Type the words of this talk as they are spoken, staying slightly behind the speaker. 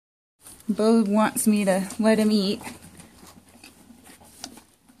Bo wants me to let him eat.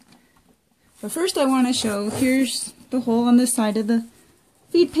 But first I want to show, here's the hole on the side of the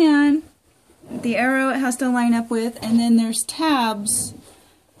feed pan, the arrow it has to line up with, and then there's tabs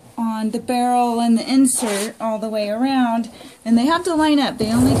on the barrel and the insert all the way around, and they have to line up.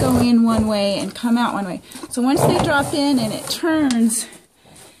 They only go in one way and come out one way. So once they drop in and it turns,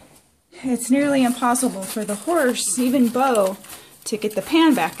 it's nearly impossible for the horse, even Bo, to get the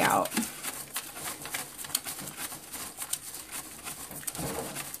pan back out.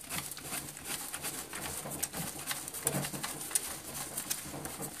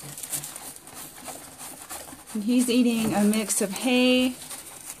 And he's eating a mix of hay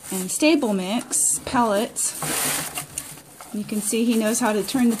and stable mix, pellets. You can see he knows how to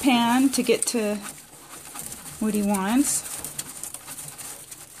turn the pan to get to what he wants.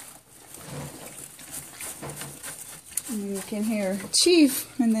 And you can hear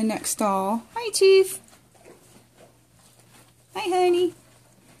Chief in the next stall. Hi, Chief. Hi, honey.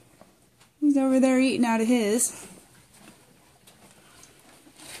 He's over there eating out of his.